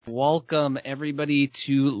Welcome everybody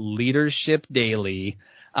to Leadership Daily.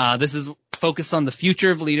 This is focused on the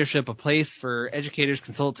future of leadership, a place for educators,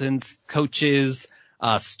 consultants, coaches,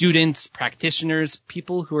 students, practitioners,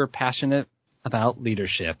 people who are passionate about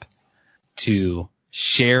leadership to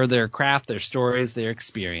share their craft, their stories, their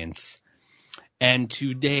experience. And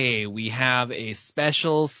today we have a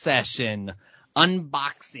special session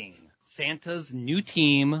unboxing Santa's new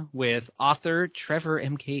team with author Trevor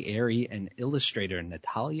M.K. Airy and illustrator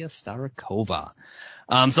Natalia Starakova.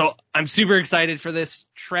 So I'm super excited for this.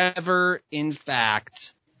 Trevor, in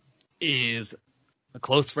fact, is a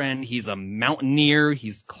close friend. He's a mountaineer.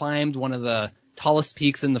 He's climbed one of the tallest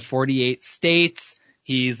peaks in the 48 states.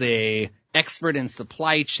 He's a expert in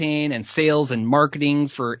supply chain and sales and marketing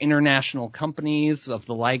for international companies of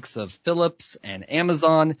the likes of Philips and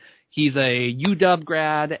Amazon. He's a UW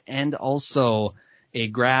grad and also a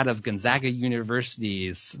grad of Gonzaga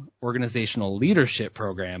University's organizational leadership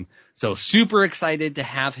program. So super excited to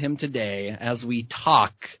have him today as we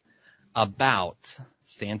talk about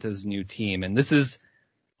Santa's new team. And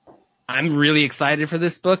I'm really excited for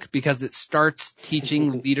this book because it starts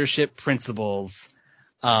teaching leadership principles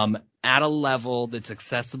at a level that's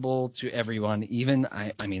accessible to everyone. Even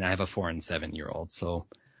I have a 4 and 7 year old, so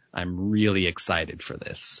I'm really excited for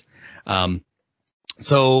this.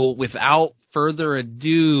 So without further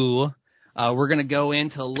ado, we're going to go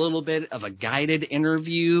into a little bit of a guided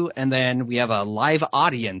interview, and then we have a live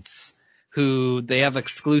audience who they have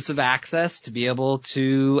exclusive access to be able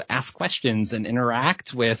to ask questions and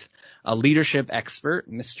interact with a leadership expert,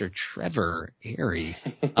 Mr. Trevor Airy.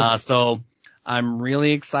 So I'm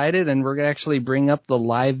really excited, and we're going to actually bring up the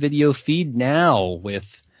live video feed now with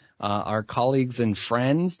our colleagues and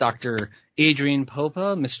friends, Dr. Adrian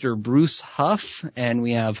Popa, Mr. Bruce Huff, and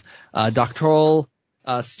we have doctoral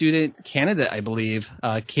student candidate, I believe,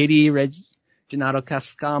 Katie Reginato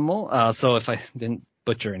Cascamo. So if I didn't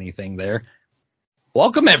butcher anything there,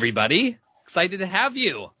 welcome everybody. Excited to have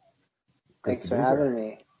you. Thanks for having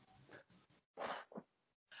me.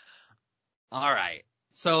 All right.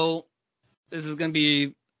 So this is going to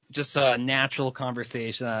be just a natural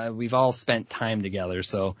conversation. We've all spent time together,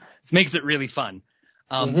 so this makes it really fun.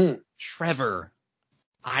 Trevor,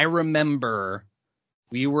 I remember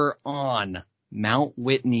we were on Mount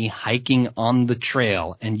Whitney hiking on the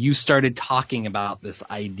trail, and you started talking about this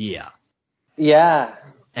idea. Yeah.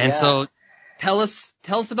 And so tell us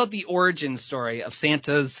about the origin story of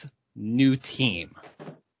Santa's new team.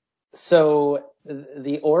 So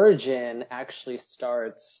the origin actually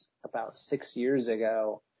starts about 6 years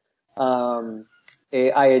ago.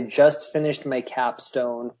 I had just finished my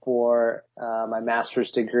capstone for my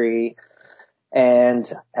master's degree, and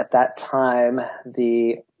at that time,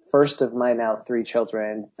 the first of my now 3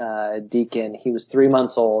 children, Deacon, he was 3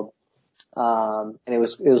 months old, and it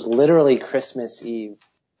was literally Christmas Eve,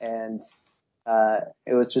 and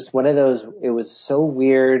it was just one of those. It was so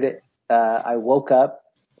weird. I woke up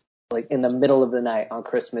like in the middle of the night on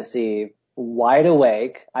Christmas Eve, wide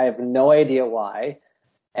awake. I have no idea why.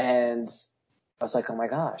 And I was like, oh my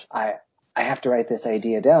gosh, I have to write this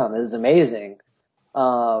idea down. This is amazing.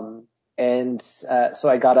 So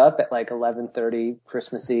I got up at like 11:30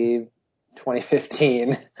 Christmas Eve,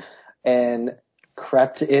 2015 and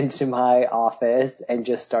crept into my office and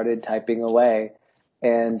just started typing away.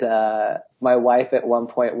 And my wife at one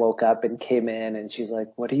point woke up and came in and she's like,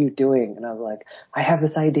 what are you doing? And I was like, I have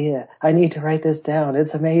this idea. I need to write this down.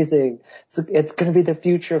 It's amazing. It's going to be the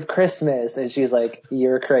future of Christmas. And she's like,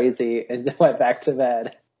 you're crazy, and went back to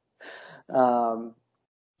bed. And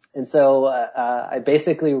so I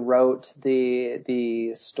basically wrote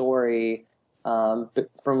the story from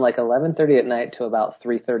like 11:30 at night to about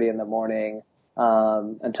 3:30 in the morning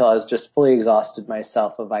until I was just fully exhausted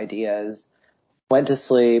myself of ideas. Went to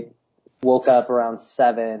sleep, woke up around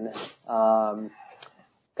 7,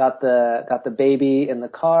 got the baby in the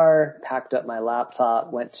car, packed up my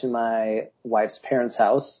laptop, went to my wife's parents'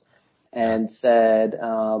 house and said,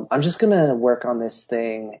 I'm just going to work on this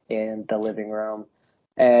thing in the living room.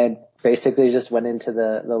 And basically just went into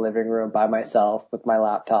the living room by myself with my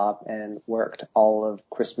laptop and worked all of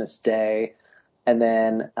Christmas Day. And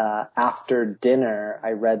then after dinner,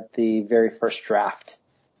 I read the very first draft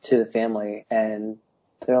to the family, and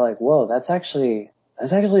they're like, whoa, that's actually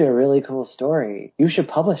a really cool story. You should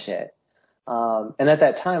publish it. And at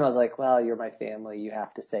that time I was like, well, you're my family. You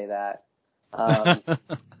have to say that.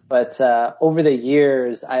 But over the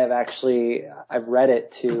years, I've read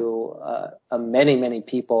it to many, many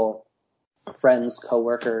people, friends,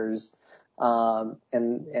 coworkers, and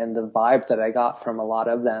the vibe that I got from a lot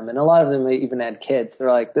of them, and a lot of them even had kids.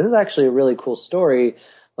 They're like, this is actually a really cool story.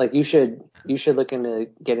 Like you should look into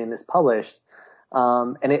getting this published.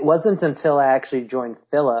 And it wasn't until I actually joined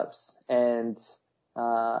Phillips and,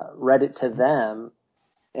 read it to them,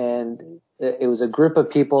 and it was a group of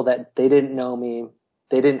people that they didn't know me.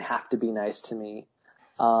 They didn't have to be nice to me.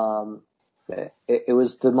 It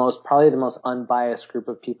was probably the most unbiased group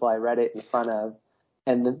of people I read it in front of.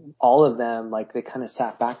 And all of them, like, they kind of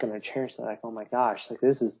sat back in their chairs and like, oh my gosh, like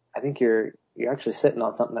I think you're actually sitting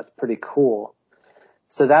on something that's pretty cool.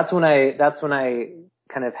 So that's when I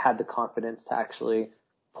kind of had the confidence to actually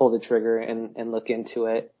pull the trigger and look into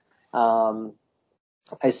it.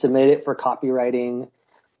 I submitted it for copywriting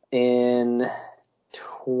in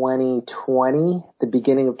 2020, the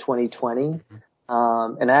beginning of 2020.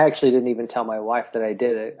 And I actually didn't even tell my wife that I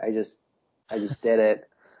did it. I just did it,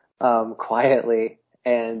 quietly.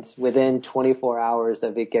 And within 24 hours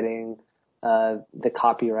of it getting, the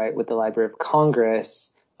copyright with the Library of Congress,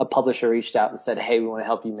 a publisher reached out and said, hey, we want to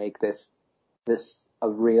help you make this a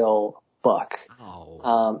real book,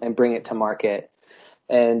 and bring it to market.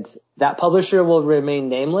 And that publisher will remain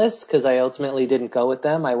nameless because I ultimately didn't go with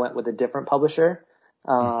them. I went with a different publisher.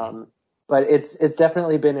 But it's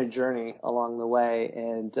definitely been a journey along the way,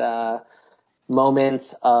 and,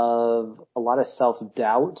 moments of a lot of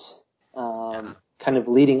self-doubt, kind of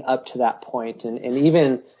leading up to that point. And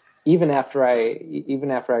even after I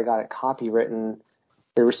got it copywritten,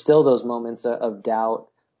 there were still those moments of doubt,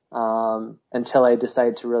 until I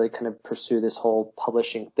decided to really kind of pursue this whole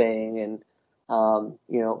publishing thing. And,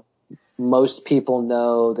 most people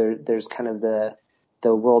know there's kind of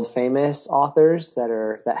the world famous authors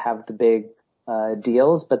that have the big,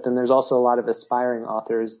 deals, but then there's also a lot of aspiring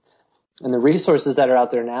authors, and the resources that are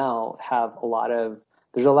out there now have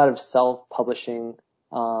there's a lot of self-publishing,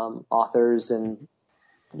 authors. And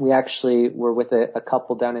we actually were with a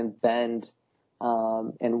couple down in Bend,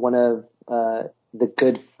 and one of, the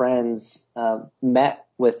good friends, met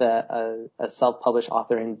with a self-published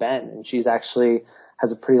author in Bend, and she's actually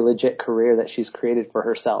has a pretty legit career that she's created for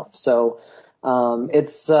herself. So,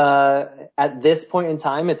 it's, at this point in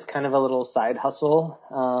time, it's kind of a little side hustle.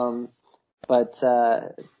 But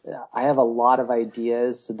I have a lot of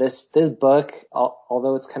ideas. So this book,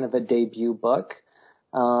 although it's kind of a debut book,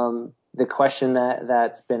 the question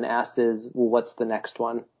that's been asked is, well, what's the next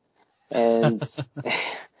one? And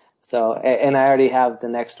so, and I already have the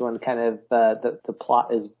next one kind of, the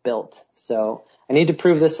plot is built. So I need to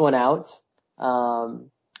prove this one out.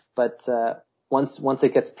 But once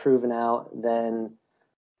it gets proven out, then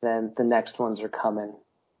the next ones are coming.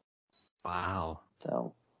 Wow.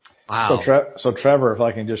 So. Wow. So Trevor, if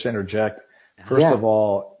I can just interject, first of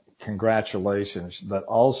all, congratulations. But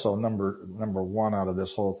also number one out of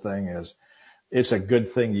this whole thing is it's a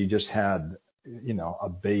good thing you just had, a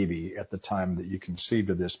baby at the time that you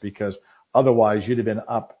conceived of this, because otherwise you'd have been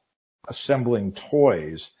up assembling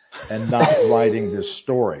toys and not writing this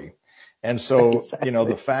story. And so, Exactly.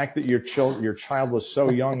 The fact that your child was so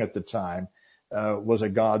young at the time, was a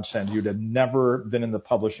godsend. You'd have never been in the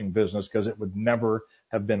publishing business because it would never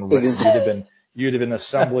have been written. You'd have been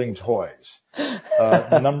assembling toys.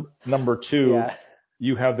 Number two,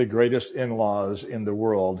 you have the greatest in-laws in the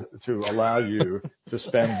world to allow you to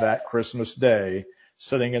spend that Christmas day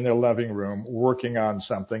sitting in their living room working on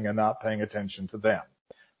something and not paying attention to them.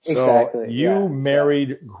 So exactly. you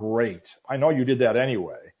married great. I know you did that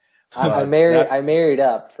anyway. I married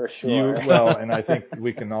up for sure. And I think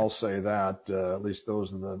we can all say that, at least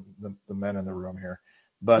those are the men in the room here.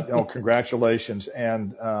 But congratulations.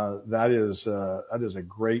 And, that is a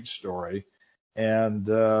great story. And,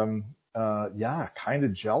 kind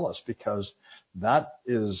of jealous, because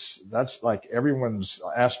that's like everyone's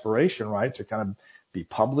aspiration, right? To kind of be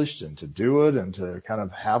published and to do it and to kind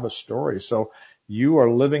of have a story. So you are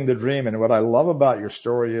living the dream. And what I love about your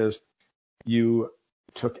story is you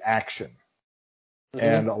took action. Mm-hmm.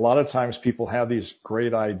 And a lot of times people have these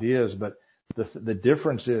great ideas, but the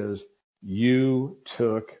difference is you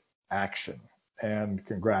took action, and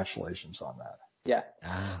congratulations on that. Yeah.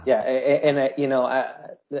 Yeah. And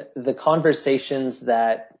the conversations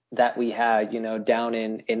that we had, down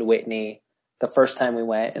in Whitney, the first time we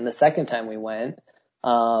went and the second time we went, a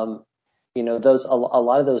lot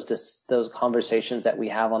of those conversations that we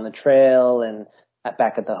have on the trail and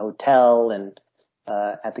back at the hotel and,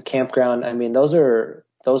 at the campground. I mean, those are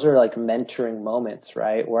like mentoring moments,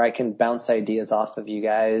 right? Where I can bounce ideas off of you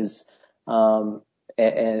guys.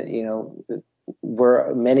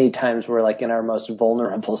 Many times we're like in our most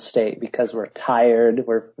vulnerable state because we're tired,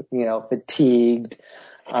 we're, fatigued.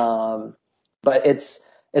 But it's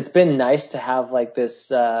been nice to have like this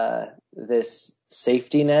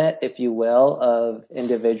safety net, if you will, of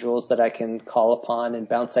individuals that I can call upon and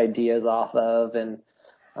bounce ideas off of. And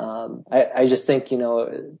I just think,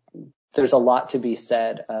 there's a lot to be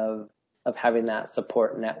said of having that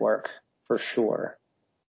support network for sure.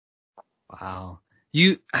 Wow.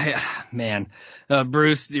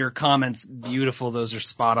 Bruce, your comments, beautiful. Those are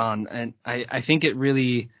spot on. And I think it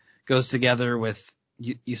really goes together with,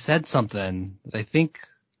 you said something that I think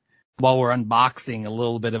while we're unboxing a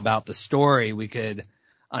little bit about the story, we could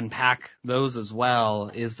unpack those as well,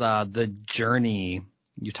 is the journey.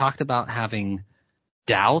 You talked about having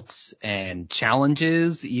doubts and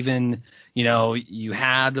challenges. Even, you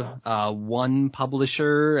had one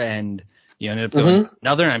publisher and you ended up going to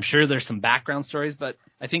another. And I'm sure there's some background stories, but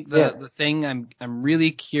I think the thing I'm really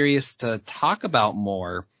curious to talk about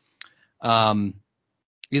more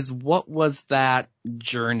is what was that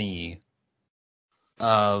journey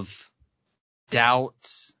of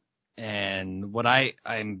doubt and what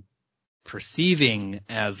I'm perceiving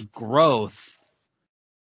as growth,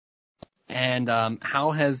 and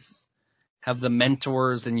how have the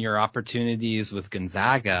mentors and your opportunities with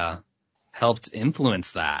Gonzaga helped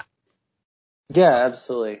influence that? Yeah,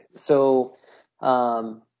 absolutely. So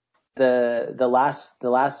the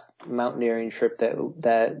last mountaineering trip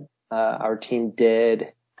that our team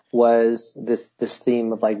did was this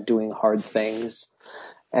theme of like doing hard things.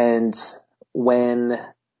 And when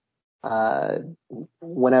I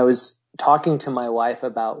was talking to my wife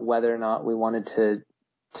about whether or not we wanted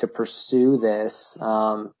to pursue this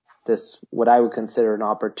what I would consider an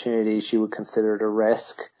opportunity, she would consider it a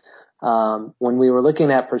risk. When we were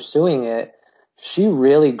looking at pursuing it, she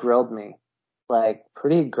really grilled me, like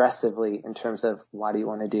pretty aggressively, in terms of, why do you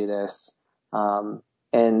want to do this?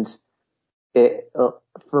 And it,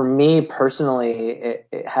 for me personally, it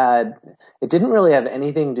didn't really have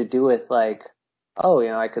anything to do with like,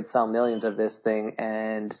 I could sell millions of this thing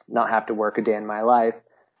and not have to work a day in my life.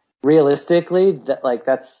 Realistically,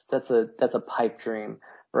 that's a pipe dream,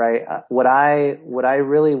 right? What I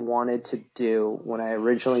really wanted to do when I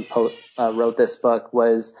originally wrote this book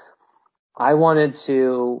was I wanted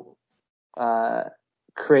to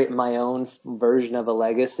create my own version of a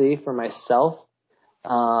legacy for myself.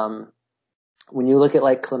 When you look at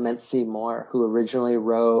like Clement C. Moore, who originally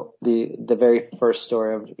wrote the very first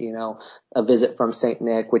story of, A Visit from St.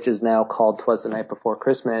 Nick, which is now called 'Twas the Night Before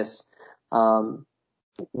Christmas.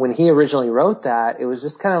 When he originally wrote that, it was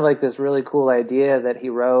just kind of like this really cool idea that he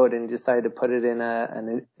wrote and decided to put it in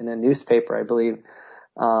a newspaper, I believe.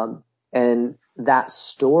 And that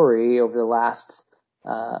story over the last,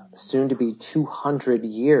 soon to be 200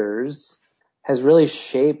 years has really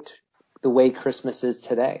shaped the way Christmas is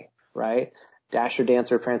today, right? Dasher,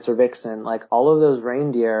 Dancer, Prancer, Vixen, like all of those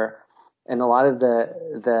reindeer and a lot of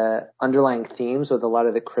the underlying themes with a lot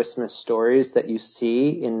of the Christmas stories that you see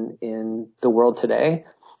in the world today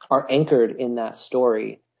are anchored in that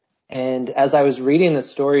story. And as I was reading the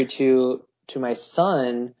story to my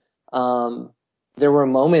son, there were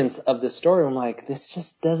moments of the story where I'm like, this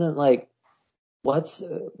just doesn't like,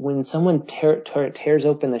 when someone tears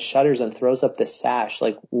open the shutters and throws up the sash,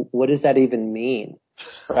 like what does that even mean?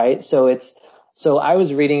 Right? So I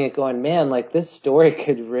was reading it going, man, like this story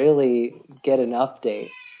could really get an update.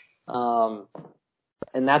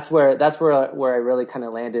 And that's where I really kind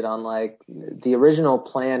of landed on, like, the original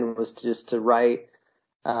plan was to write,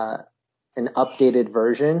 an updated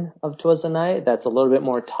version of 'Twas the Night that's a little bit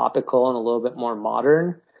more topical and a little bit more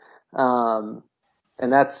modern. And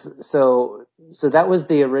that's, so that was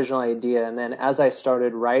the original idea. And then as I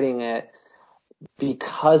started writing it,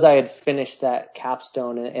 because I had finished that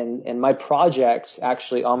capstone and my project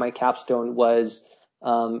actually on my capstone was,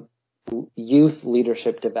 youth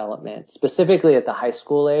leadership development, specifically at the high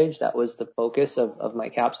school age. That was the focus of my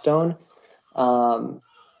capstone. And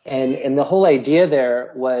the whole idea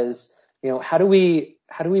there was, how do we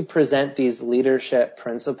present these leadership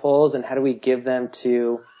principles and how do we give them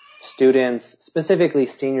to students, specifically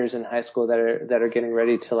seniors in high school that are getting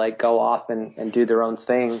ready to like go off and do their own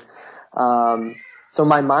thing. So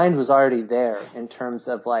my mind was already there in terms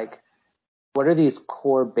of like, what are these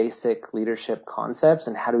core basic leadership concepts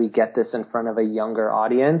and how do we get this in front of a younger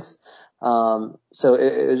audience? So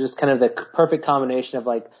it was just kind of the perfect combination of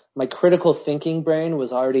like my critical thinking brain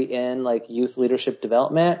was already in like youth leadership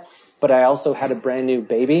development, but I also had a brand new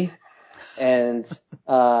baby. And,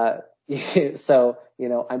 so,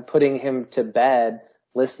 I'm putting him to bed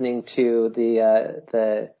listening to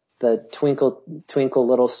the Twinkle Twinkle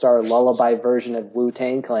Little Star lullaby version of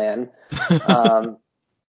Wu-Tang Clan.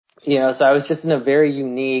 So I was just in a very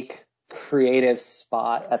unique creative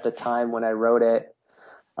spot at the time when I wrote it.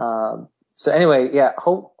 So anyway, yeah,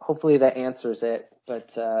 hopefully that answers it.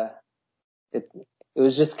 But it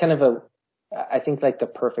was just kind of I think like the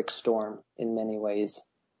perfect storm in many ways.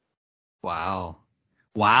 Wow.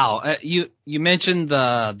 You mentioned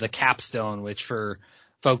the capstone, which for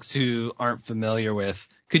folks who aren't familiar with,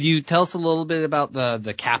 could you tell us a little bit about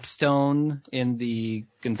the capstone in the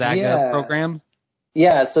Gonzaga program?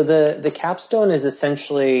 Yeah. So the capstone is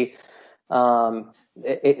essentially,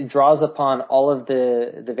 it draws upon all of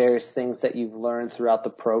the various things that you've learned throughout the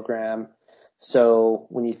program. So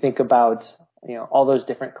when you think about, all those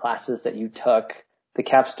different classes that you took, the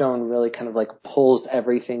capstone really kind of like pulls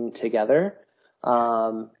everything together.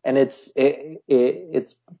 And it's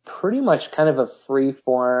pretty much kind of a free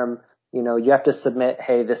form, you have to submit,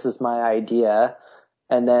 hey, this is my idea.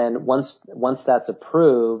 And then once that's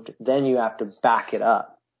approved, then you have to back it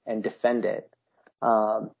up and defend it.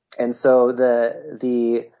 And so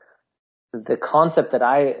the concept that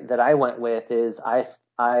I went with is I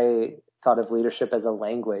thought of leadership as a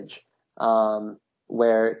language,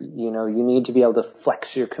 where, you need to be able to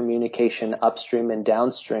flex your communication upstream and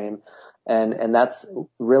downstream. And that's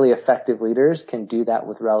really effective leaders can do that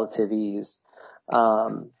with relative ease.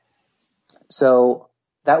 So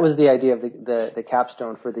that was the idea of the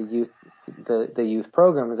capstone for the youth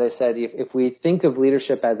program. As I said, if we think of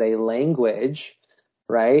leadership as a language,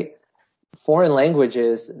 right? Foreign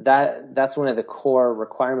languages, that's one of the core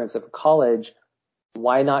requirements of college.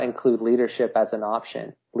 Why not include leadership as an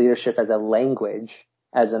option? Leadership as a language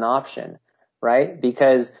as an option, right?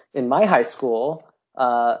 Because in my high school,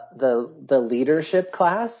 the leadership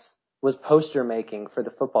class was poster making for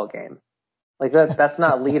the football game. Like that's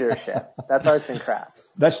not leadership. That's arts and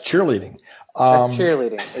crafts. That's cheerleading. That's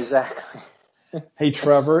cheerleading. Exactly. Hey,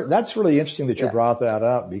 Trevor, that's really interesting that you brought that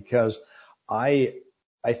up, because I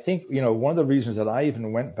think, one of the reasons that I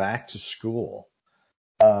even went back to school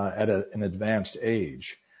at an advanced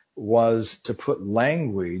age was to put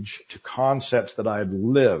language to concepts that I had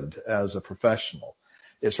lived as a professional.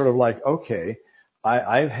 It's sort of like, okay,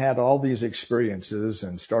 I've had all these experiences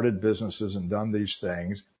and started businesses and done these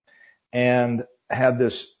things and had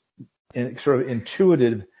this sort of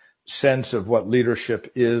intuitive sense of what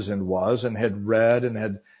leadership is and was, and had read and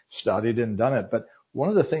had studied and done it. But one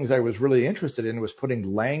of the things I was really interested in was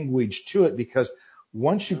putting language to it, because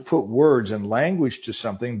once you put words and language to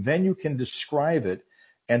something, then you can describe it,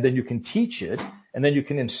 and then you can teach it, and then you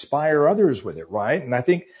can inspire others with it, right? And I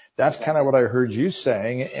think that's kind of what I heard you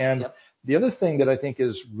saying. And the other thing that I think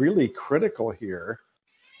is really critical here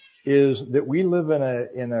is that we live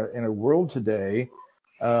in a world today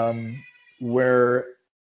where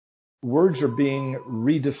words are being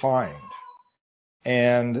redefined.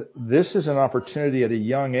 And this is an opportunity at a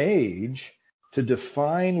young age to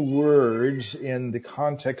define words in the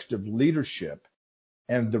context of leadership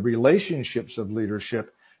and the relationships of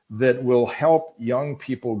leadership that will help young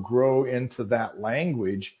people grow into that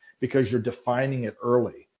language, because you're defining it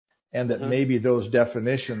early, and that maybe those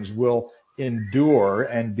definitions will endure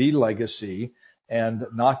and be legacy and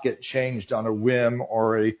not get changed on a whim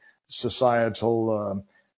or a societal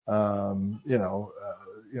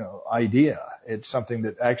idea. It's something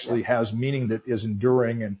that actually has meaning, that is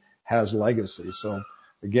enduring and has legacy. So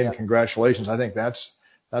again, congratulations. I think that's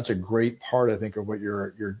a great part, I think, of what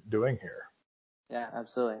you're doing here. Yeah,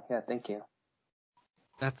 absolutely. Yeah, thank you.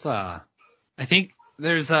 That's I think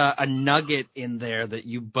there's a nugget in there that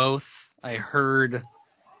you both, I heard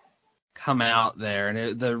come out there,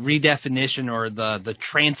 and the redefinition or the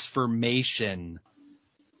transformation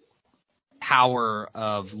power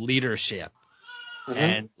of leadership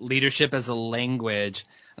and leadership as a language.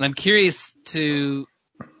 And I'm curious to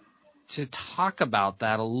talk about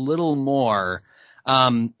that a little more.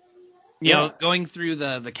 Going through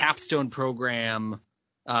the capstone program,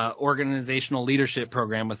 organizational leadership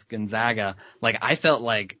program with Gonzaga, like I felt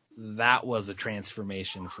like that was a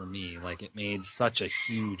transformation for me. Like it made such a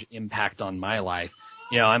huge impact on my life.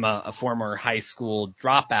 I'm a former high school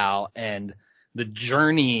dropout, and the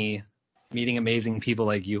journey, meeting amazing people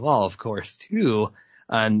like you all, of course, too,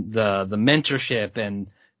 and the mentorship and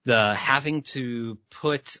the having to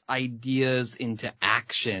put ideas into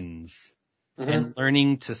actions and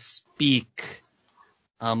learning to speak,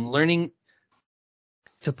 learning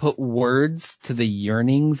to put words to the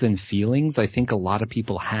yearnings and feelings I think a lot of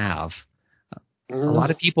people have. A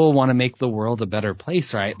lot of people want to make the world a better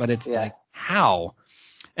place, right? But it's like, how?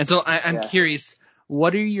 And so I'm curious,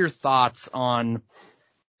 what are your thoughts on,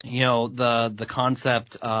 the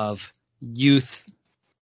concept of youth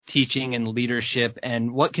teaching and leadership,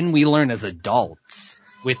 and what can we learn as adults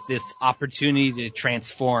with this opportunity to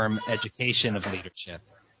transform education of leadership?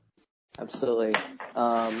 Absolutely.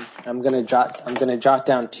 I'm gonna jot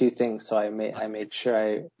down two things, so I made sure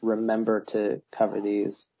I remember to cover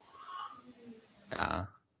these.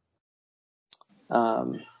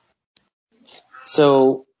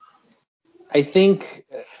 So I think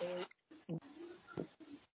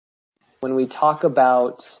when we talk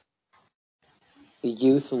about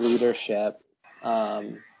youth leadership,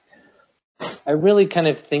 I really kind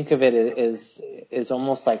of think of it as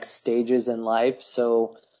almost like stages in life.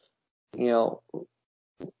 So,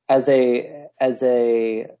 as a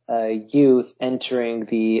youth entering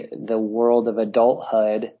the world of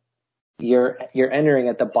adulthood, you're entering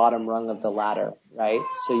at the bottom rung of the ladder, right?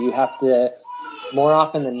 So you have to, more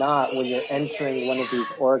often than not, when you're entering one of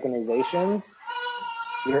these organizations,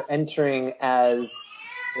 you're entering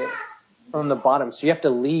from the bottom. So you have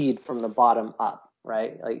to lead from the bottom up,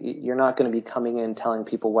 right? Like, you're not going to be coming in telling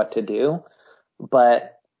people what to do,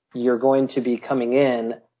 but you're going to be coming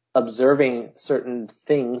in observing certain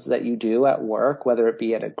things that you do at work, whether it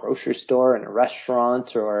be at a grocery store, in a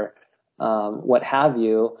restaurant, or what have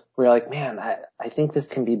you, where you're like, man, I think this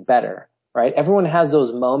can be better, right? Everyone has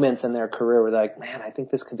those moments in their career where they're like, man, I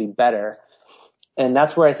think this could be better. And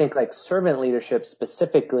that's where I think like servant leadership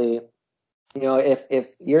specifically, if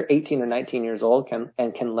you're 18 or 19 years old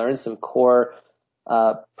can learn some core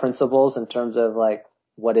principles in terms of like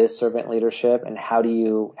what is servant leadership and how do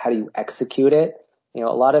you execute it. A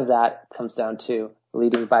lot of that comes down to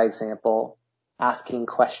leading by example, asking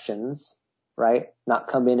questions, right? Not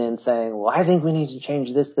coming in saying, well, I think we need to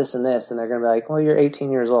change this, this, and this. And they're going to be like, well, you're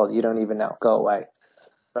 18 years old. You don't even know. Go away.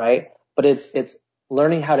 Right? But it's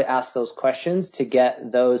learning how to ask those questions to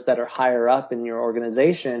get those that are higher up in your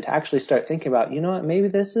organization to actually start thinking about, what, maybe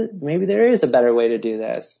there is a better way to do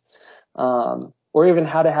this. Or even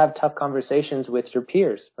how to have tough conversations with your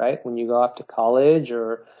peers, right? When you go off to college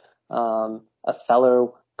or, a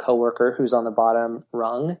fellow coworker who's on the bottom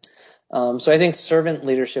rung. So I think servant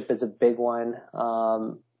leadership is a big one,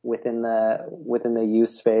 within the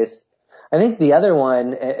youth space. I think the other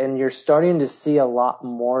one, and you're starting to see a lot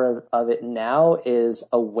more of it now, is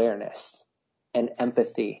awareness and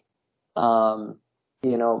empathy.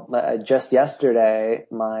 Just yesterday,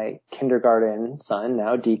 my kindergarten son,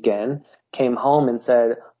 now Deacon, came home and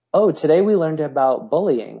said, oh, today we learned about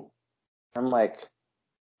bullying. I'm like,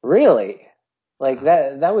 really? Like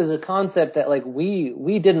that was a concept that like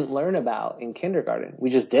we didn't learn about in kindergarten. We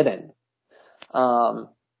just didn't. And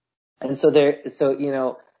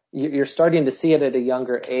so you're starting to see it at a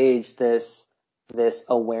younger age, this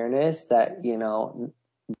awareness that,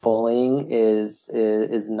 bullying is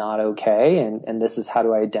not okay. And this is how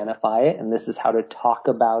to identify it. And this is how to talk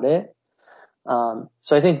about it.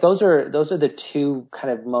 So I think those are the two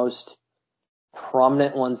kind of most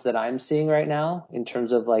prominent ones that I'm seeing right now in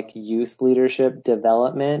terms of like youth leadership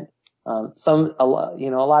development. A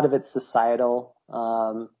lot of it's societal.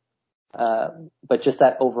 But just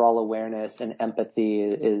that overall awareness and empathy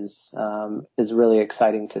is really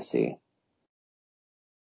exciting to see.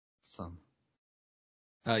 Awesome.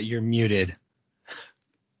 You're muted.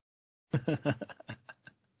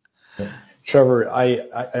 Trevor,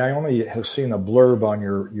 I only have seen a blurb on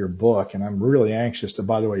your book, and I'm really anxious to,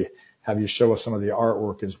 by the way, have you show us some of the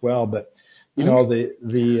artwork as well. But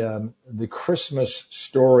the Christmas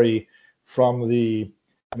story from we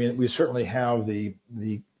certainly have the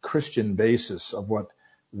Christian basis of what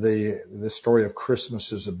the story of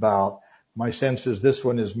Christmas is about. My sense is this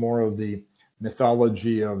one is more of the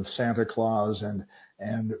mythology of Santa Claus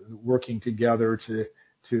and working together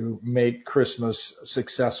to make Christmas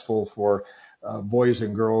successful for boys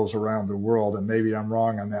and girls around the world. And maybe I'm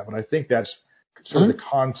wrong on that, but I think that's sort of the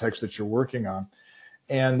context that you're working on.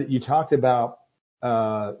 And you talked about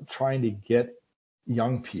trying to get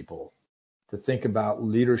young people to think about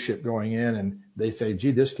leadership going in, and they say,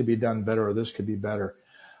 gee, this could be done better, or this could be better.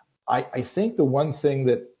 I think the one thing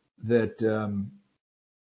that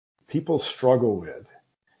people struggle with,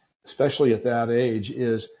 especially at that age,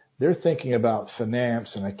 is they're thinking about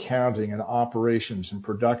finance and accounting and operations and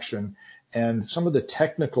production and some of the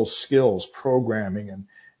technical skills, programming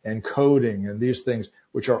and coding and these things,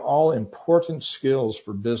 which are all important skills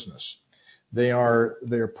for business.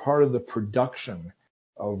 They're part of the production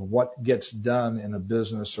of what gets done in a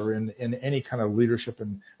business or in any kind of leadership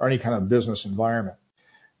or any kind of business environment.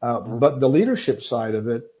 But the leadership side of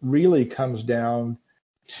it really comes down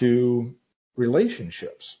to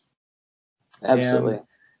relationships. Absolutely.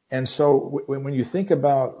 And so when you think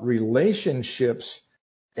about relationships,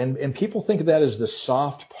 and people think of that as the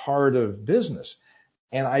soft part of business,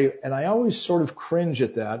 and I always sort of cringe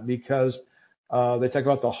at that because they talk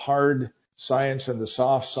about the hard science and the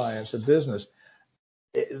soft science of business.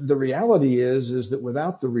 the reality is that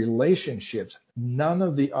without the relationships, none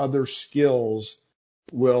of the other skills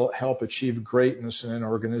will help achieve greatness in an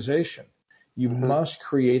organization. You must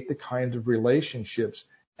create the kind of relationships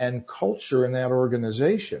and culture in that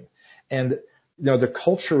organization. And the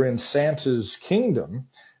culture in Santa's kingdom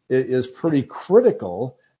is pretty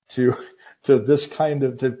critical to this kind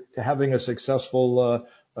of to having a successful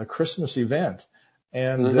a Christmas event.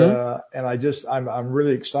 And I'm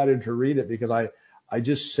really excited to read it because I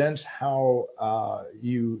just sense how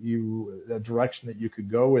the direction that you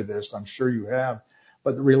could go with this. I'm sure you have,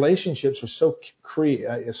 but the relationships are so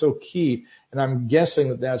key, and I'm guessing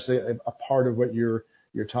that that's a part of what you're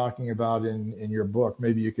talking about in your book.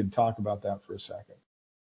 Maybe you could talk about that for a second.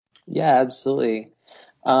 Yeah, absolutely.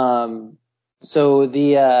 So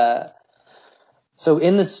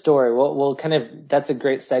in the story, we'll kind of, that's a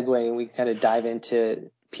great segue, and we kind of dive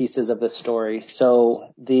into pieces of the story.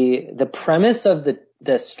 So the premise of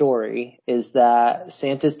the story is that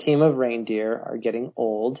Santa's team of reindeer are getting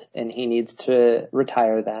old, and he needs to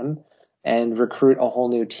retire them and recruit a whole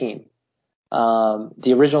new team.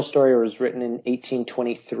 The original story was written in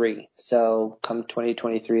 1823. So come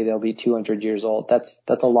 2023, they'll be 200 years old. That's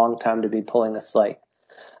a long time to be pulling a sleigh.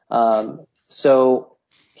 So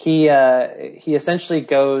he essentially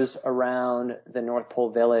goes around the North Pole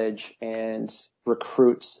village and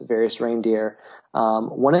recruits various reindeer.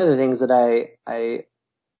 One of the things that I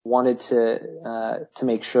wanted to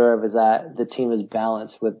make sure of is that the team is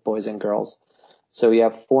balanced with boys and girls. So we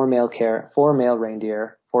have four male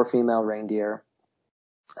reindeer, 4 female reindeer.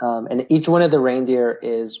 And each one of the reindeer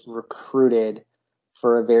is recruited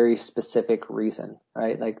for a very specific reason,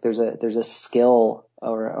 right? Like there's a skill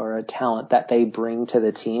or a talent that they bring to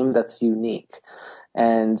the team that's unique.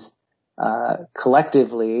 And,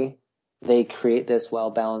 collectively they create this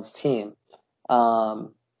well-balanced team.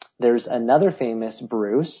 There's another famous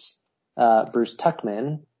Bruce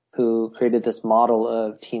Tuckman, who created this model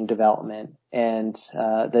of team development. And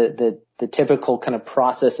the typical kind of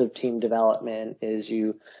process of team development is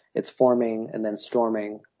it's forming and then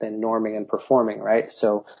storming, then norming and performing, right?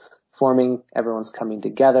 So forming, everyone's coming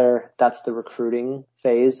together. That's the recruiting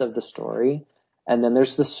phase of the story. And then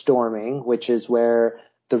there's the storming, which is where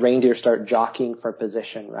the reindeer start jockeying for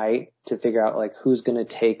position, right? To figure out like who's going to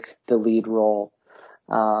take the lead role.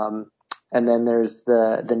 And then there's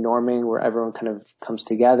the norming, where everyone kind of comes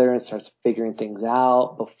together and starts figuring things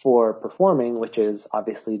out before performing, which is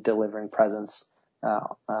obviously delivering presents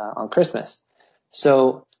on Christmas.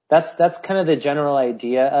 So that's kind of the general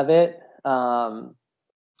idea of it from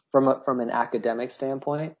an academic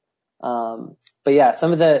standpoint. But yeah,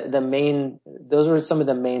 those were some of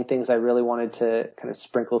the main things I really wanted to kind of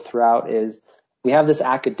sprinkle throughout. Is we have this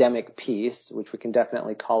academic piece, which we can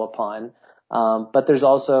definitely call upon, but there's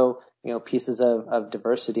also pieces of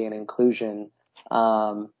diversity and inclusion.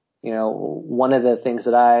 One of the things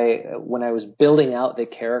that when I was building out the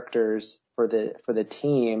characters for the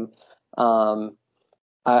team, there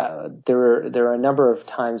were a number of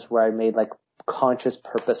times where I made like conscious,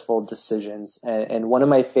 purposeful decisions. And one of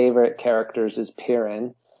my favorite characters is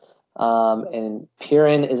Pirin. And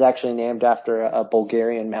Pirin is actually named after a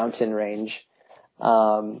Bulgarian mountain range.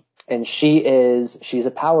 And she's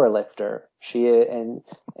a power lifter. She is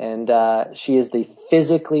the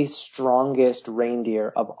physically strongest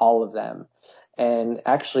reindeer of all of them. And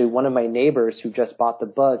actually one of my neighbors who just bought the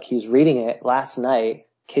book, he's reading it last night,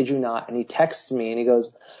 kid you not, and he texts me and he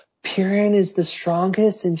goes, Pirin is the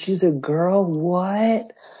strongest and she's a girl?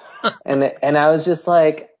 What? and I was just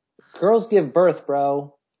like, girls give birth,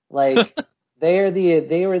 bro. Like they are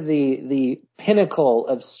the pinnacle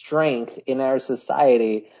of strength in our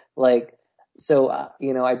society. Like, so,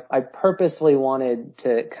 I purposely wanted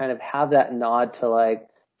to kind of have that nod to like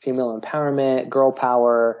female empowerment, girl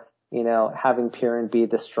power, having Pirin be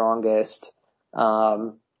the strongest.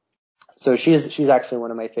 So she's actually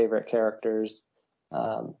one of my favorite characters.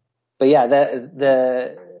 But yeah,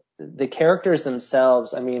 the characters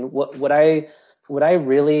themselves, I mean, what I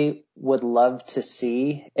really would love to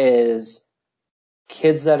see is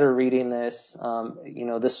kids that are reading this.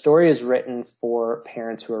 The story is written for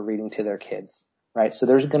parents who are reading to their kids, right? So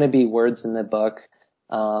there's going to be words in the book,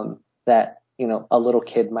 that, a little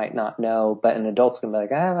kid might not know, but an adult's going to be like,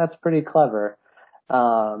 that's pretty clever.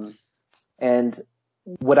 And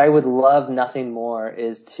what I would love nothing more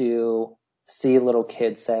is to see little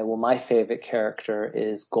kids say, well, my favorite character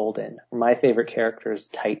is Golden, or my favorite character is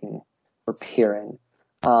Titan or Pirin.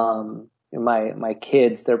 My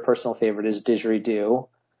kids, their personal favorite is Didgeridoo,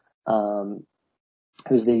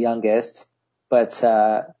 who's the youngest. But,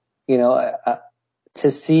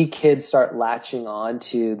 to see kids start latching on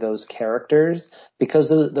to those characters, because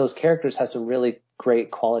those characters have some really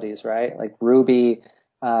great qualities, right? Like Ruby,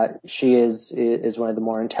 she is one of the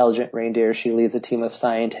more intelligent reindeer. She leads a team of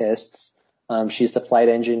scientists. She's the flight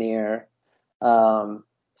engineer.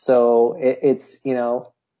 So it's,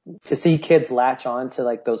 to see kids latch on to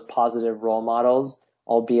like those positive role models,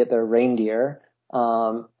 albeit they're reindeer.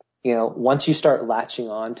 Once you start latching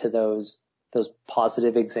on to those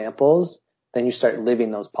positive examples, then you start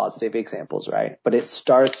living those positive examples, right? But it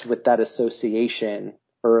starts with that association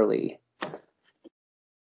early.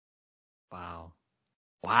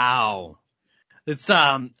 Wow. It's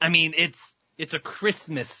it's a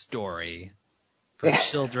Christmas story for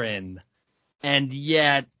children. And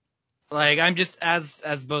yet, like, I'm just,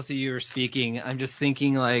 as both of you are speaking, I'm just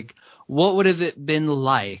thinking, like, what would have it been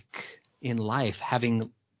like in life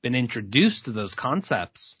having been introduced to those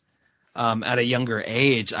concepts at a younger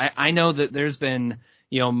age? I know that there's been,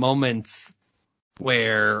 moments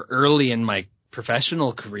where early in my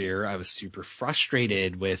professional career, I was super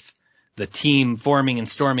frustrated with the team forming and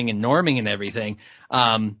storming and norming and everything.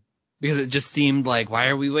 Because it just seemed like, why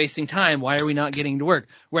are we wasting time? Why are we not getting to work?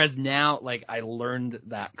 Whereas now, like, I learned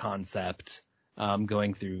that concept,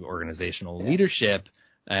 going through organizational leadership,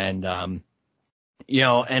 and, and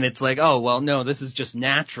it's like, oh, well, no, this is just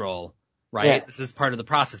natural, right? Yeah. This is part of the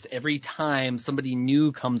process. Every time somebody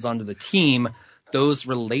new comes onto the team, those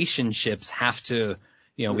relationships have to,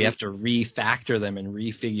 we have to refactor them and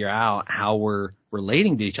refigure out how we're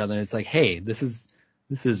relating to each other. And it's like, hey, this is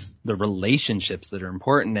the relationships that are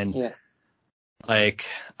important. And like,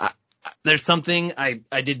 there's something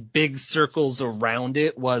I did big circles around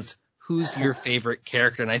it, was who's your favorite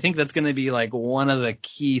character? And I think that's going to be like one of the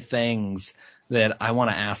key things that I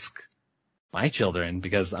want to ask my children,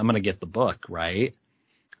 because I'm going to get the book, right?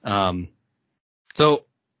 So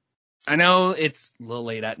I know it's a little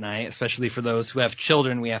late at night, especially for those who have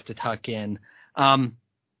children. We have to tuck in.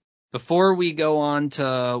 Before we go on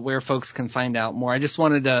to where folks can find out more, I just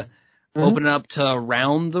wanted to open it up to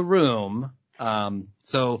around the room.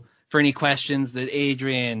 So for any questions that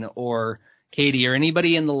Adrian or Katie or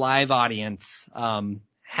anybody in the live audience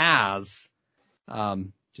has,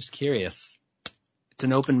 just curious. It's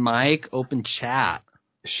an open mic, open chat.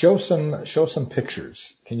 Show some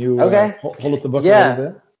pictures. Can you hold up the book a little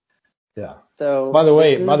bit? Yeah. So by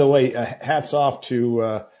the way, hats off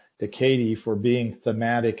to Katie for being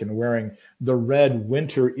thematic and wearing the red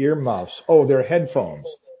winter earmuffs. Oh, they're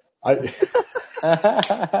headphones. I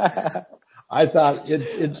thought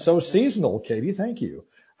it's so seasonal, Katie. Thank you.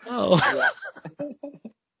 Oh. Yeah.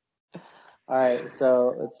 All right.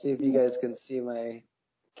 So let's see if you guys can see my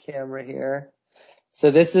camera here. So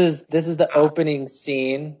this is the opening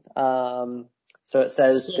scene. So it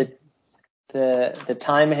says the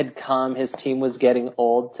time had come, his team was getting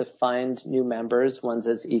old, to find new members, ones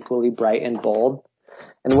as equally bright and bold.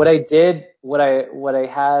 And what I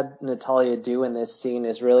had Natalia do in this scene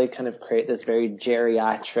is really kind of create this very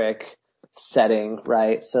geriatric setting,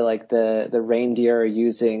 right? So like the reindeer are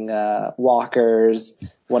using walkers.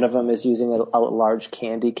 One of them is using a large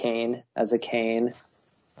candy cane as a cane.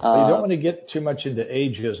 You don't want to get too much into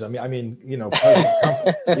ageism. I mean,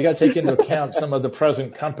 present you got to take into account some of the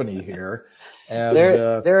present company here. And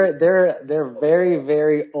they're very,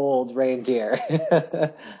 very old reindeer.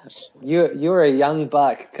 You're a young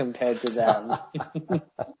buck compared to them.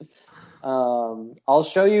 I'll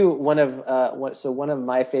show you one of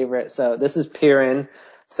my favorite. So this is Piran.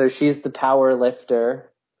 So she's the power lifter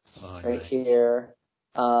here.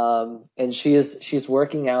 And she's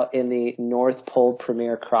working out in the North Pole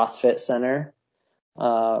Premier CrossFit Center.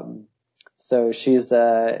 So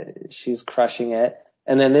she's crushing it.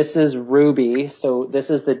 And then this is Ruby. So this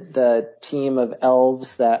is the team of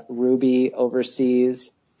elves that Ruby oversees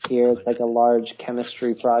here. It's like a large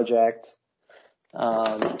chemistry project.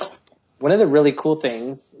 One of the really cool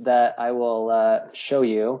things that I will show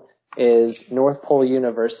you is North Pole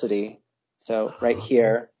University. So right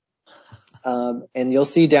here. And you'll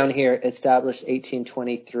see down here, established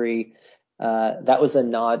 1823. That was a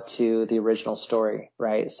nod to the original story,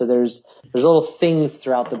 right? So there's little things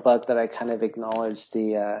throughout the book that I kind of acknowledge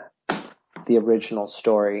the original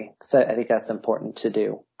story. So I think that's important to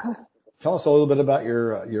do. Tell us a little bit about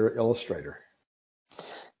your illustrator.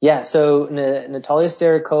 Yeah, so Natalia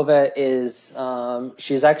Starikova is,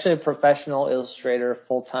 she's actually a professional illustrator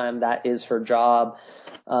full-time. That is her job.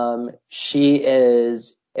 She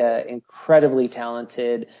is incredibly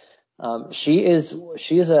talented. She is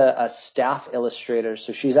a staff illustrator,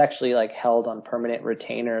 so she's actually like held on permanent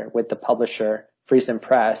retainer with the publisher, Friesen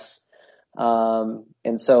Press.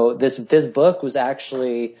 And so this book was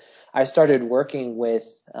actually, I started working with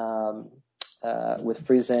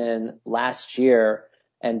Friesen last year,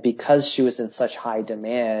 and because she was in such high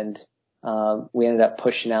demand, we ended up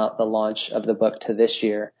pushing out the launch of the book to this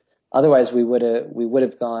year. Otherwise, we would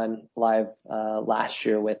have gone live last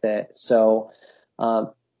year with it. So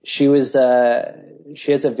she has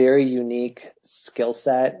a very unique skill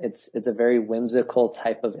set. It's a very whimsical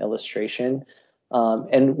type of illustration.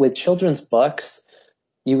 And with children's books,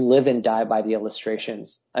 you live and die by the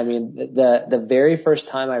illustrations. I mean, the very first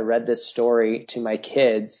time I read this story to my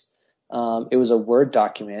kids, it was a Word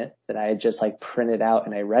document that I had just like printed out,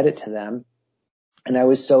 and I read it to them. And I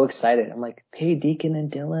was so excited. I'm like, okay, Deacon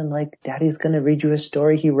and Dylan, like Daddy's going to read you a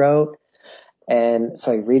story he wrote. And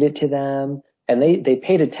so I read it to them, and they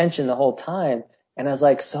paid attention the whole time. And I was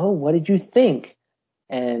like, so what did you think?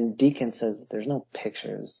 And Deacon says, there's no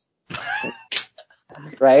pictures.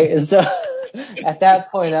 Right? And so at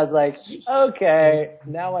that point I was like, okay,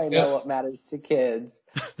 now I know what matters to kids.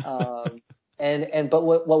 But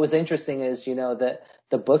what was interesting is, that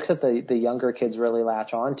the books that the younger kids really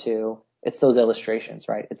latch onto, it's those illustrations,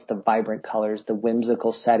 right? It's the vibrant colors, the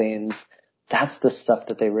whimsical settings. That's the stuff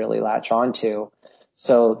that they really latch onto.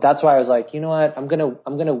 So that's why I was like, you know what? I'm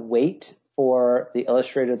going to wait for the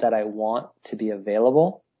illustrator that I want to be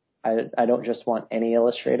available. I don't just want any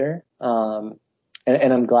illustrator. And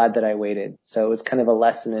I'm glad that I waited. So it was kind of a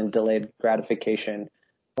lesson in delayed gratification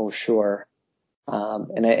for sure.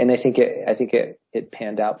 And I think it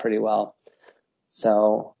panned out pretty well.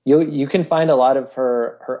 So you can find a lot of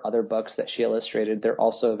her other books that she illustrated. They're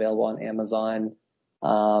also available on Amazon.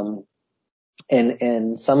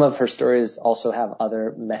 And some of her stories also have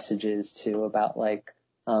other messages too about like,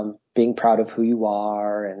 being proud of who you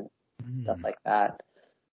are and stuff like that.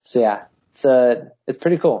 So yeah, it's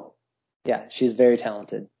pretty cool. Yeah, she's very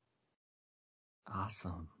talented.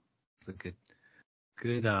 Awesome. It's a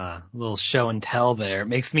good little show and tell there.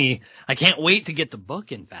 I can't wait to get the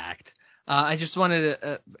book, in fact. I just wanted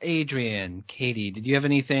to, Adrian, Katie, did you have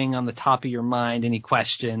anything on the top of your mind, any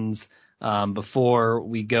questions, before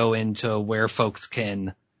we go into where folks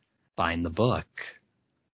can find the book?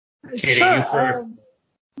 Katie, sure. You first.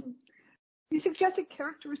 You suggested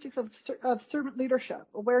characteristics of servant leadership,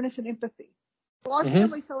 awareness, and empathy. Our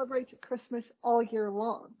family celebrates Christmas all year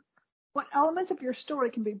long. What elements of your story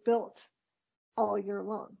can be built all year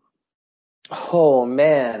long? Oh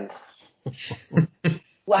man.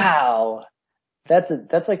 Wow.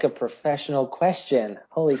 That's like a professional question.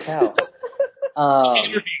 Holy cow.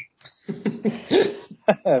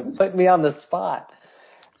 Put me on the spot.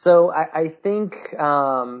 So I think,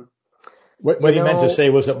 what he meant to say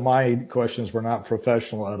was that my questions were not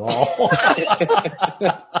professional at all.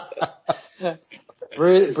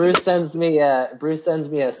 Bruce sends me a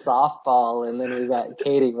softball, and then we got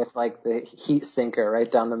Katie with like the heat sinker right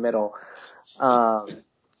down the middle.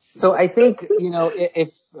 So I think,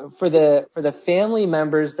 if for the family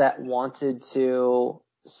members that wanted to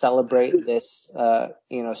celebrate this,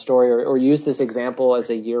 story or use this example as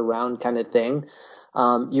a year-round kind of thing,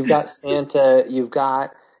 you've got Santa, you've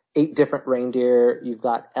got 8 different reindeer, you've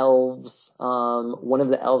got elves. One of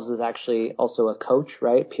the elves is actually also a coach,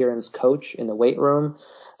 right? Piran's coach in the weight room.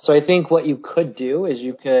 So I think what you could do is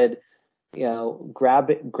you could,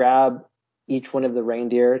 grab each one of the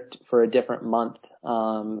reindeer for a different month,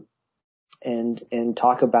 and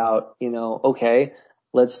talk about, okay,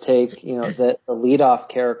 let's take, the leadoff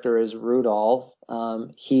character is Rudolph.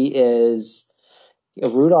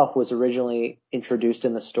 Rudolph was originally introduced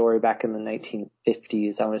in the story back in the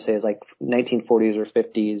 1950s. I want to say it's like 1940s or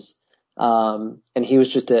 50s. And he was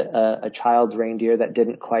just a child reindeer that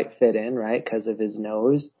didn't quite fit in, right? Because of his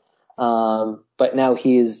nose. But now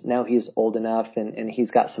he's old enough and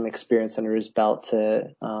he's got some experience under his belt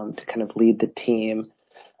to kind of lead the team.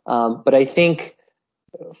 But I think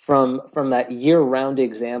from that year-round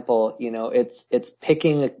example, it's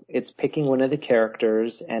picking one of the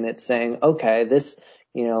characters and it's saying, okay, this,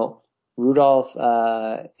 Rudolph,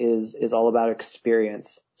 is all about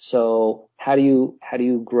experience. So how do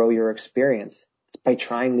you grow your experience? It's by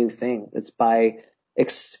trying new things. It's by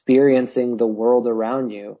experiencing the world around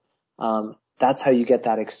you. That's how you get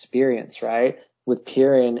that experience, right? With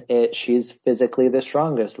Piran, she's physically the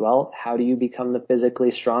strongest. Well, how do you become the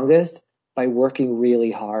physically strongest? By working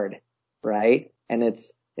really hard, right? And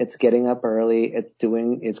it's getting up early. It's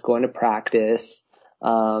going to practice.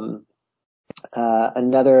 There's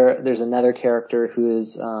another character who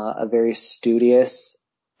is a very studious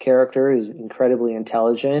character, who's incredibly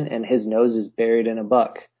intelligent, and his nose is buried in a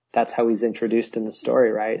book. That's how he's introduced in the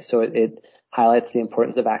story, right? So it highlights the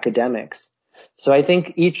importance of academics. So I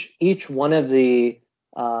think each one of the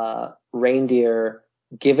reindeer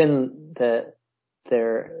given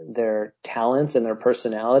their talents and their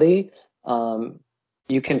personality,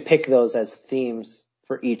 you can pick those as themes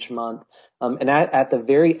for each month. And at the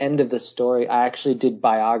very end of the story, I actually did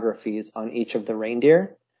biographies on each of the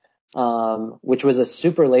reindeer, which was a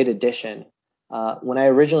super late addition. When I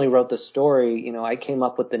originally wrote the story, I came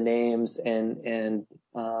up with the names and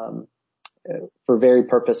for very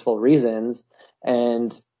purposeful reasons,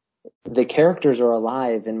 and the characters are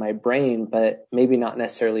alive in my brain, but maybe not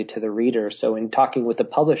necessarily to the reader. So in talking with the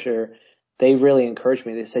publisher, they really encouraged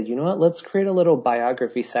me. They said, you know what, let's create a little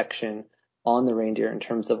biography section on the reindeer in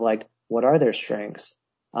terms of like, what are their strengths?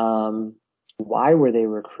 Why were they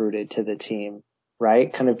recruited to the team?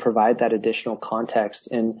 Right? Kind of provide that additional context.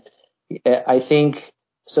 And I think,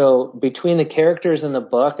 so between the characters in the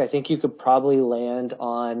book, I think you could probably land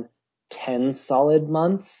on 10 solid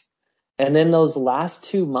months. And then those last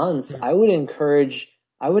 2 months, I would encourage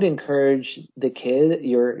the kid,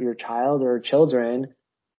 your child or children,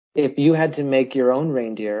 if you had to make your own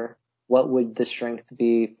reindeer, what would the strength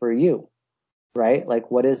be for you? Right?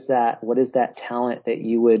 Like, what is that talent that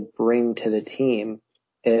you would bring to the team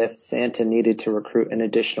if Santa needed to recruit an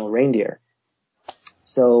additional reindeer?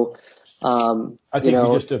 So, I think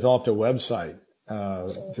we just developed a website,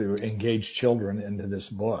 to engage children into this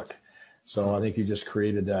book. So I think you just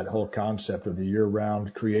created that whole concept of the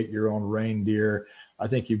year-round, create your own reindeer. I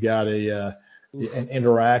think you've got an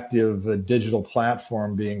interactive digital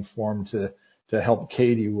platform being formed to help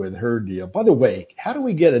Katie with her deal. By the way, how do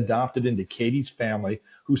we get adopted into Katie's family,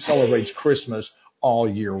 who celebrates Christmas all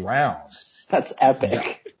year round? That's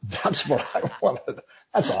epic. That's what I wanted.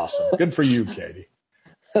 That's awesome. Good for you, Katie.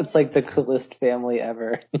 That's like the coolest family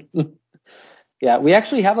ever. Yeah, we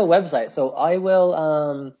actually have a website. So I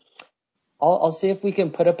will, I'll see if we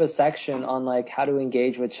can put up a section on like how to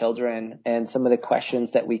engage with children and some of the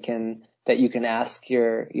questions that you can ask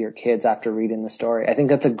your kids after reading the story. I think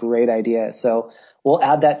that's a great idea. So we'll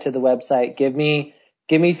add that to the website. Give me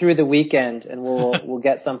through the weekend and we'll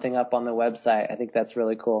get something up on the website. I think that's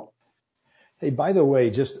really cool. Hey, by the way,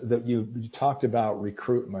 just that you talked about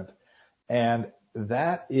recruitment, and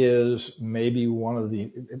that is maybe one of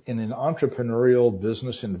in an entrepreneurial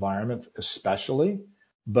business environment, especially,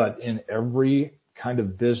 but in every kind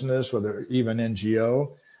of business, whether even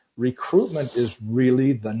NGO, recruitment is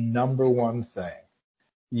really the number one thing.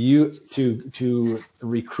 To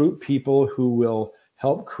recruit people who will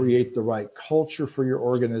help create the right culture for your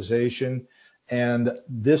organization. And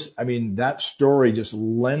that story just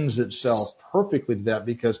lends itself perfectly to that,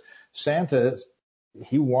 because Santa,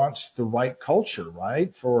 he wants the right culture,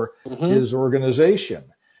 right, for his organization.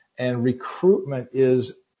 And recruitment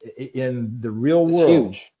is, in the real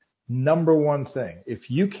world, huge. Number one thing. If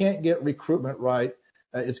you can't get recruitment right,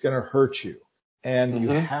 it's going to hurt you. And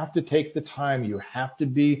you have to take the time. You have to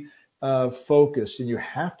be focused, and you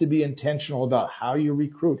have to be intentional about how you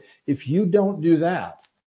recruit. If you don't do that,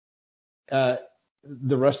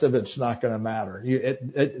 the rest of it's not going to matter.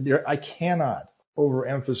 I cannot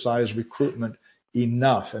overemphasize recruitment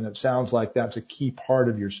enough. And it sounds like that's a key part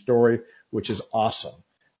of your story, which is awesome,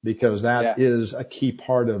 because that is a key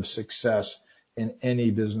part of success in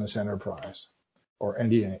any business enterprise or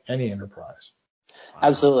any enterprise. Wow.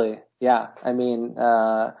 Absolutely. Yeah. I mean,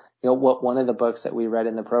 one of the books that we read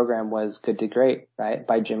in the program was Good to Great, right,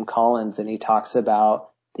 by Jim Collins. And he talks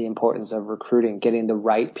about the importance of recruiting, getting the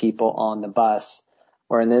right people on the bus,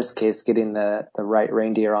 or in this case, getting the right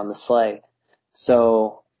reindeer on the sleigh.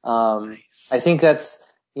 So, I think that's,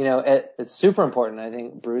 it's super important. I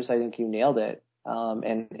think, Bruce, you nailed it.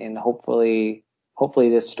 And hopefully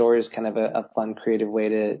this story is kind of a fun, creative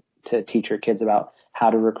way to teach your kids about how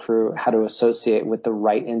to recruit, how to associate with the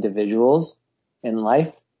right individuals in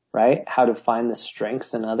life, right? How to find the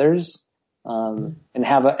strengths in others, and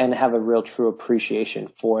have a real true appreciation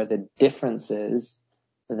for the differences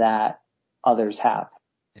that others have.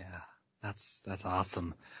 Yeah, that's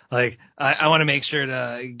awesome. Like, I want to make sure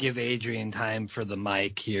to give Adrian time for the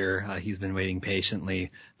mic here. He's been waiting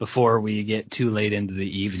patiently before we get too late into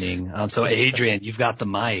the evening. So Adrian, you've got the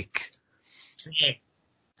mic.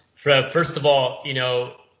 Trev, first of all,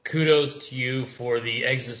 kudos to you for the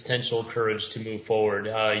existential courage to move forward.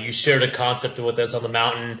 You shared a concept with us on the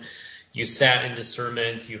mountain. You sat in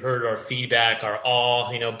discernment. You heard our feedback, our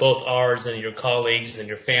awe, both ours and your colleagues and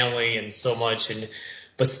your family and so much.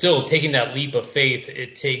 But still, taking that leap of faith,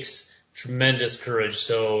 it takes tremendous courage.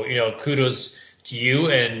 So, kudos to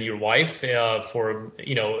you and your wife for,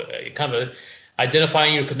 kind of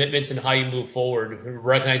identifying your commitments and how you move forward,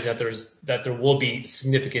 recognizing that there will be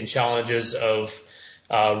significant challenges of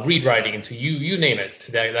read writing, to you name it,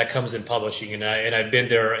 that comes in publishing, and I've been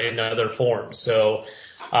there in other forms. So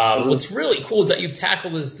what's really cool is that you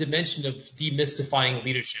tackle this dimension of demystifying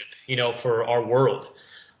leadership, for our world,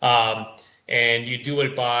 and you do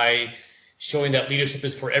it by showing that leadership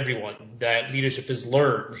is for everyone, that leadership is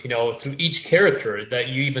learned, through each character that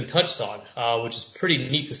you even touched on, which is pretty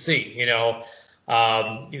neat to see,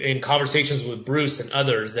 in conversations with Bruce and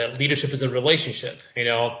others, that leadership is a relationship,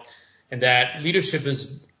 and that leadership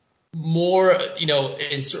is more,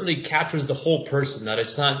 it certainly captures the whole person, that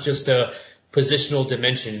it's not just a positional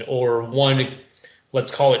dimension or one,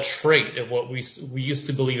 let's call it, trait of what we used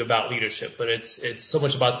to believe about leadership, but it's so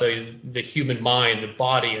much about the human mind, the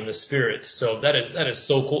body, and the spirit. So that is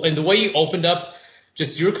so cool. And the way you opened up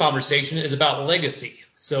just your conversation is about legacy.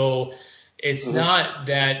 So it's not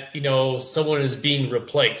that, someone is being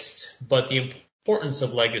replaced, but the importance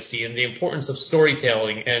of legacy and the importance of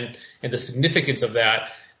storytelling and the significance of that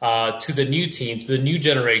to the new team, to the new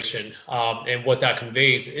generation, and what that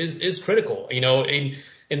conveys is critical.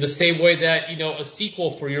 In the same way that, a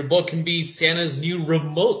sequel for your book can be Santa's new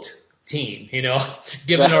remote team,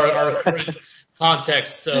 given our current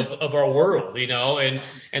context of our world, and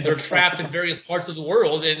they're trapped in various parts of the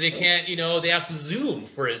world, and they can't, they have to Zoom,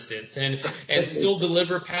 for instance, and still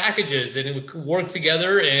deliver packages and work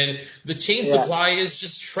together, and the chain supply is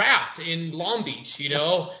just trapped in Long Beach,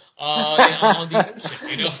 on the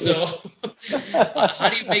ocean, so how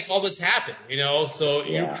do you make all this happen, so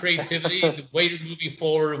your creativity, the way you're moving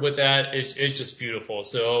forward with that is just beautiful.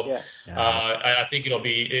 So I think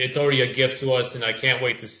it's already a gift to us, and I can't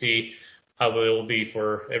wait to see how it will be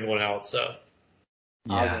for everyone else. So.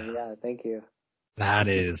 Awesome. Yeah, thank you. That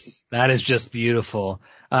is just beautiful.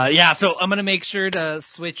 So I'm going to make sure to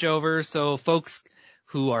switch over. So folks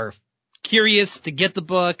who are curious to get the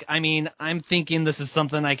book, I'm thinking this is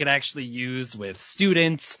something I could actually use with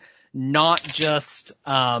students, not just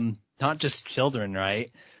children,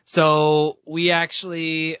 right? So we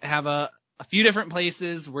actually have a few different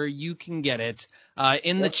places where you can get it.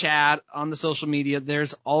 In the chat, on the social media,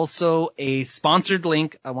 there's also a sponsored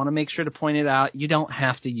link. I want to make sure to point it out. You don't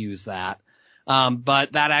have to use that.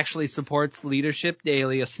 But that actually supports Leadership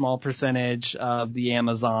Daily, a small percentage of the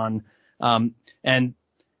Amazon. And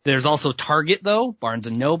there's also Target, though, Barnes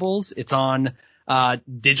 & Nobles. It's on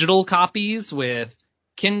digital copies with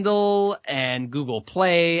Kindle and Google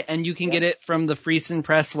Play, and you can get it from the Friesen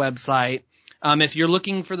Press website. If you're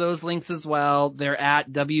looking for those links as well, they're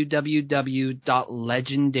at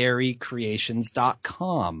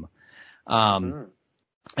www.legendarycreations.com. And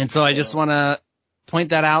so I just want to point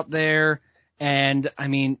that out there. And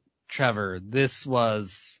Trevor, this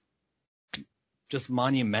was just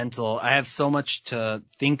monumental. I have so much to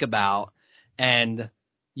think about, and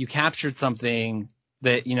you captured something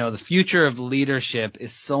that, the future of leadership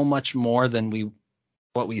is so much more than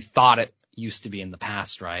what we thought it used to be in the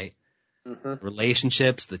past, right?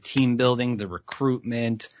 Relationships, the team building, the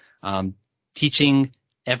recruitment, teaching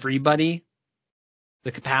everybody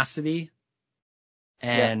the capacity.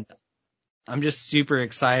 And I'm just super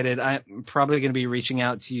excited. I'm probably going to be reaching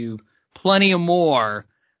out to you plenty of more,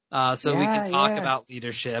 so we can talk about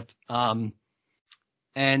leadership. And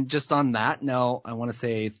just on that note, I want to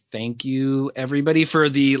say thank you everybody for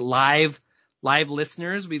the live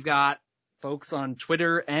listeners. We've got folks on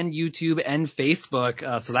Twitter and YouTube and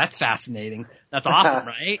Facebook. So that's fascinating. That's awesome,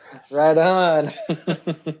 right? Right on.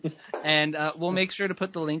 And we'll make sure to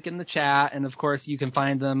put the link in the chat. And of course, you can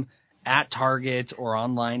find them at Target or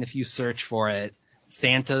online if you search for it.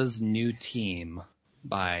 Santa's New Team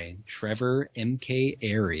by Trevor M.K.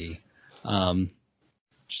 Airy.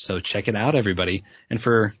 So check it out, everybody. And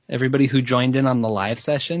for everybody who joined in on the live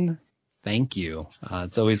session, thank you.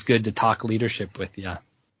 It's always good to talk leadership with you.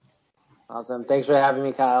 Awesome. Thanks for having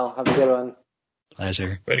me, Kyle. Have a good one.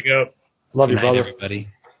 Pleasure. Way to go. Love you, Good night, brother. everybody.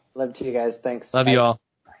 Love to you guys. Thanks. Love you all.